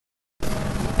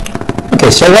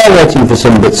so while waiting for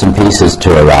some bits and pieces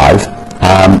to arrive,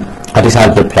 I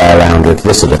decided to play around with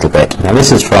this a little bit. Now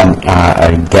this is from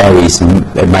Gary's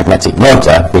magnetic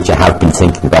motor, which I have been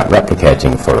thinking about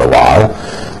replicating for a while,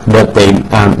 but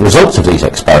the results of these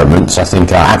experiments I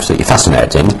think are absolutely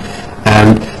fascinating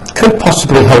and could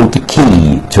possibly hold the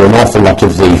key to an awful lot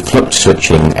of the flux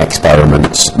switching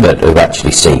experiments that we've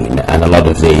actually seen, and a lot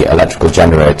of the electrical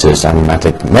generators and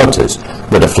magnetic motors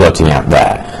that are floating out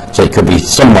there. So it could be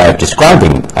some way of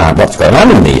describing what's going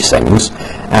on in these things,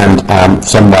 and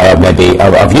some way of maybe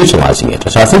of utilising it.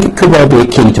 So I think it could well be a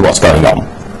key to what's going on.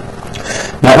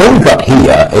 Now all we've got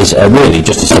here is really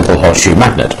just a simple horseshoe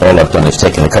magnet. All I've done is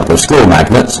taken a couple of school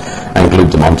magnets and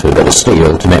glued them onto a bit of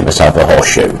steel to make myself a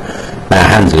horseshoe. Now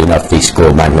handily enough, these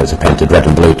school magnets are painted red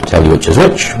and blue to tell you which is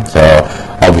which. So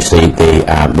obviously the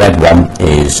red one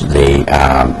is the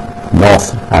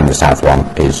north and the south one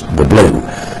is the blue.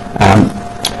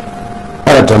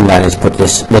 What I've done then is put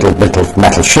this little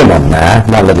metal shim on there.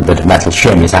 That little bit of metal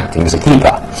shim is acting as a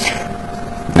keeper.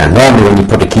 Now normally when you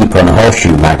put a keeper on a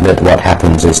horseshoe magnet, what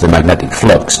happens is the magnetic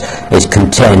flux is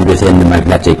contained within the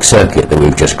magnetic circuit that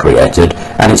we've just created,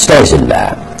 and it stays in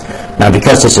there. Now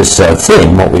because this is so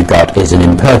thin, what we've got is an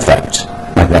imperfect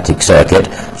magnetic circuit,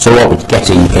 so what we're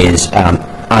getting is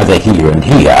either here and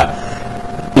here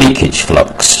leakage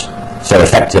flux. So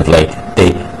effectively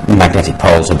the magnetic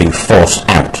poles are being forced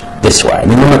out this way. I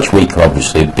mean, they're much weaker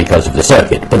obviously because of the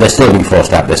circuit, but they're still being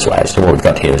forced out this way. So what we've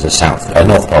got here is a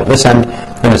north pole at this end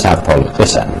and a south pole at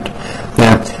this end.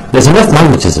 Now there's enough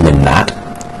magnetism in that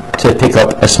to pick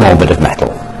up a small bit of metal.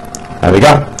 There we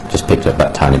go, just picked up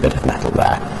that tiny bit of metal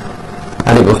there,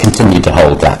 and it will continue to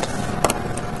hold that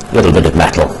little bit of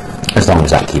metal as long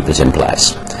as that keeper's in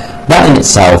place. That in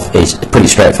itself is pretty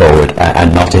straightforward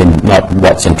and not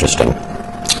what's interesting.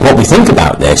 What we think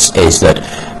about this is that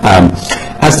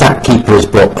as that keeper is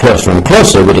brought closer and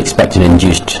closer, we'd expect an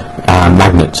induced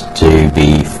magnet to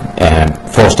be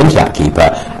forced into that keeper,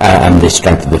 and the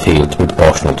strength of the field to be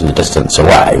proportional to the distance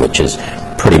away, which is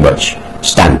pretty much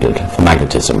standard for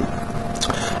magnetism.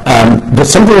 But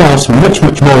something else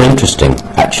much more interesting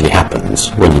actually happens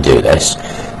when you do this.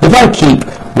 If I keep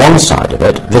one side of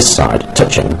it, this side,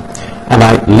 touching, and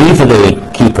I lever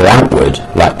the keeper outward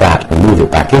like that and move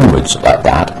it back inwards like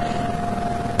that,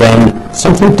 then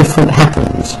something different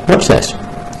happens. Watch this.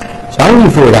 So I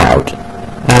lever it out,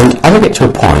 and as I get to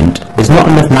a point, there's not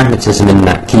enough magnetism in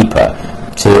that keeper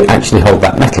to actually hold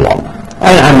that metal on.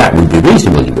 And that would be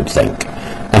reasonable, you would think.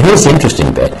 And here's the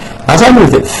interesting bit. As I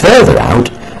move it further out,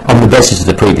 on the basis of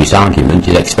the previous argument,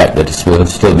 you'd expect that there will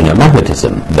still be no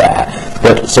magnetism there.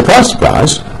 But surprise,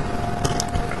 surprise,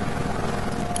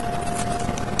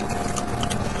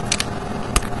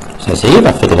 so see, if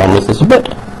I fiddle on with this a bit,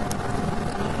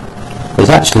 there's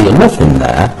actually enough in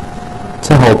there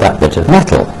to hold that bit of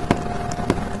metal.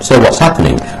 So what's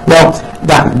happening? Well,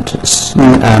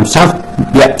 that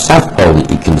south pole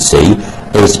that you can see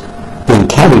is being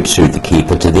carried through the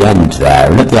keeper to the end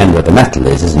there, and at the end where the metal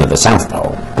is another south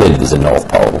pole. Clearly there's a north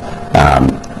pole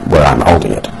where I'm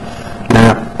holding it.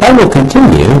 Now that will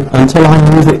continue until I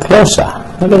move it closer.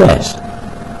 Look at this.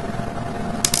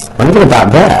 When I get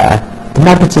about there, the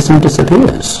magnetism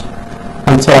disappears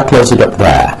until I close it up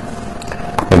there,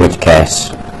 in which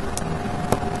case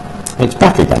it's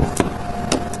back again.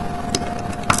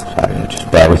 Sorry,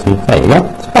 just bear with me. There you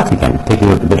go, it's back again,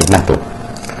 picking up a bit of metal.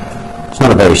 It's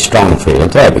not a very strong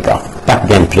field. There we go, back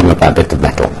again, picking up that bit of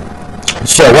metal.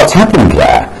 So what's happened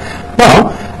there? Well,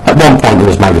 at one point there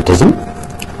was magnetism,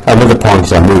 another point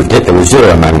as I moved it there was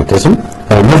zero magnetism,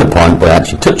 and another point where I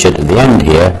actually touch it at the end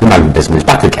here, the magnetism is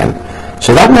back again.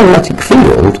 So that magnetic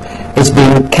field is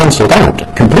being cancelled out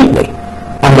completely,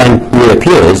 and then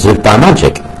reappears as by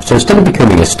magic. So instead of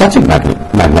becoming a static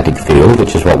magnetic field,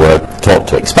 which is what we're taught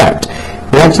to expect,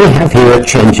 we actually have here a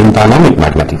changing dynamic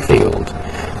magnetic field.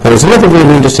 Now there's another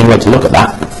really interesting way to look at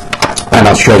that, and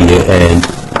I'll show you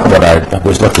what I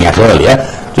was looking at earlier.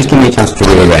 Just give me a chance to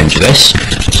rearrange this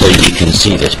so you can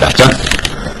see this better.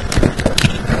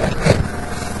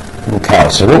 Okay,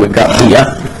 so what we've got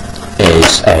here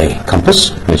is a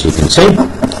compass, as you can see.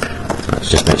 Let's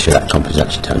just make sure that compass is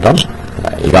actually turned on.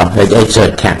 There you go. It's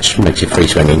a catch, makes it free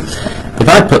swinging. If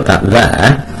I put that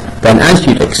there, then as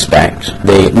you'd expect,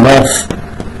 the north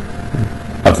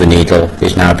of the needle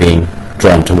is now being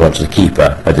drawn towards the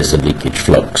keeper where there's a leakage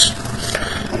flux.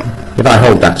 If I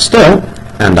hold that still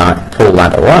and I pull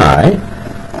that away,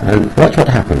 and watch what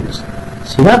happens.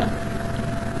 See that?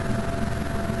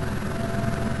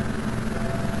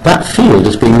 That field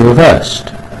is being reversed.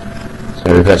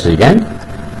 So reverse it again,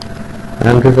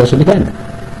 and reverse it again.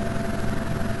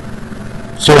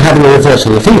 So we're having a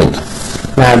reversal of the field.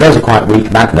 Now those are quite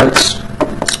weak magnets,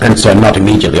 and so not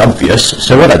immediately obvious,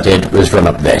 so what I did was run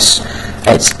up this.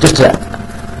 It's just a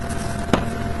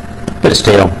bit of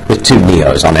steel with two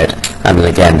neos on it, and then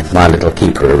again my little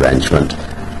keeper arrangement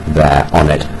there on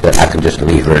it that I can just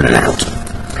lever in and out.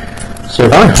 So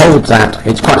if I hold that,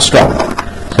 it's quite strong,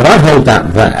 so if I hold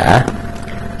that there,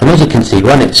 and as you can see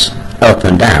when it's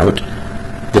opened out,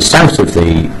 the south of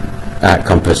the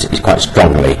compass is quite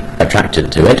strongly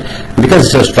attracted to it, and because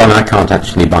it's so strong I can't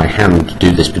actually by hand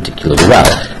do this particularly well.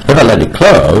 If I let it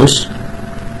close,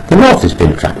 the north has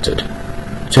been attracted.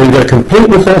 So we've got a complete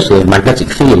reversal of the magnetic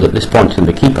field at this point in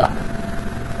the keeper.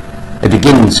 It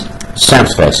begins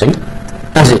south facing,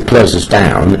 as it closes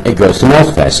down it goes to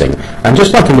north facing, and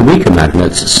just like in the weaker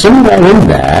magnets, somewhere in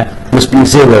there must be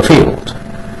zero field.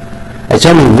 It's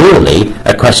only really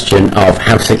a question of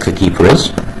how thick the keeper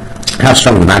is, how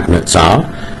strong the magnets are,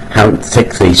 how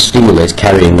thick the steel is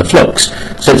carrying the flux.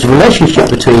 So it's a relationship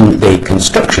between the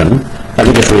construction, let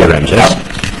me just rearrange it.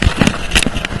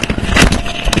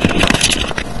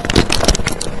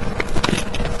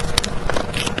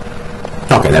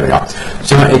 Okay, there we are.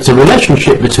 So it's a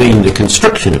relationship between the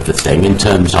construction of the thing in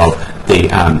terms of the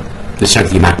strength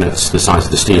of your magnets, the size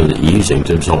of the steel that you're using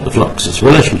to absorb the flux. It's a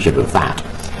relationship of that.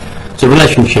 It's a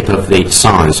relationship of the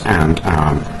size and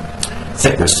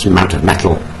thickness, amount of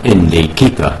metal in the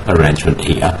keeper arrangement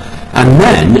here, and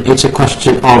then it's a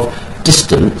question of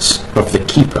distance of the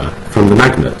keeper from the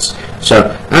magnets.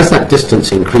 So as that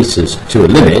distance increases to a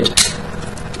limit,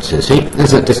 so see,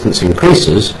 as that distance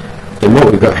increases, then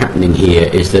what we've got happening here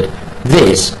is that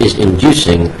this is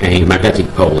inducing a magnetic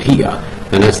pole here,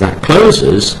 and as that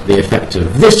closes, the effect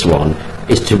of this one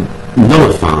is to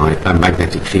nullify a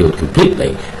magnetic field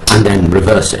completely and then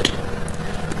reverse it.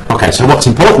 Okay, so what's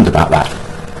important about that?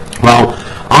 Well,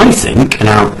 I think, and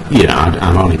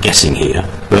I'm only guessing here,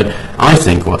 but I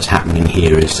think what's happening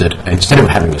here is that instead of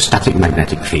having a static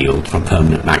magnetic field from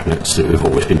permanent magnets that we've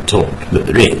always been taught that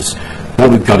there is, what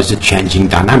we've got is a changing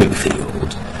dynamic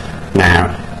field.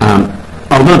 Now,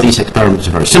 although these experiments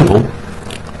are very simple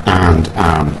and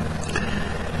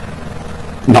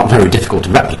not very difficult to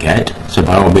replicate, so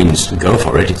by all means go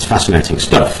for it, it's fascinating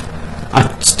stuff, I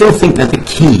still think they're the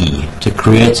key to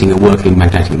creating a working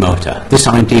magnetic motor, this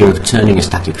idea of turning a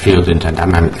static field into a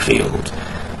dynamic field.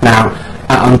 Now,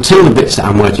 until the bits that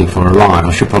I'm waiting for arrive,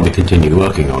 I should probably continue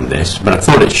working on this, but I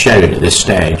thought I'd share it at this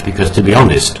stage because, to be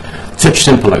honest, such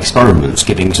simple experiments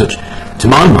giving such, to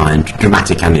my mind,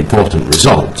 dramatic and important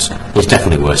results is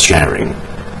definitely worth sharing.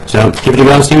 So give it a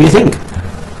go and see what you think.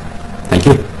 Thank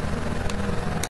you.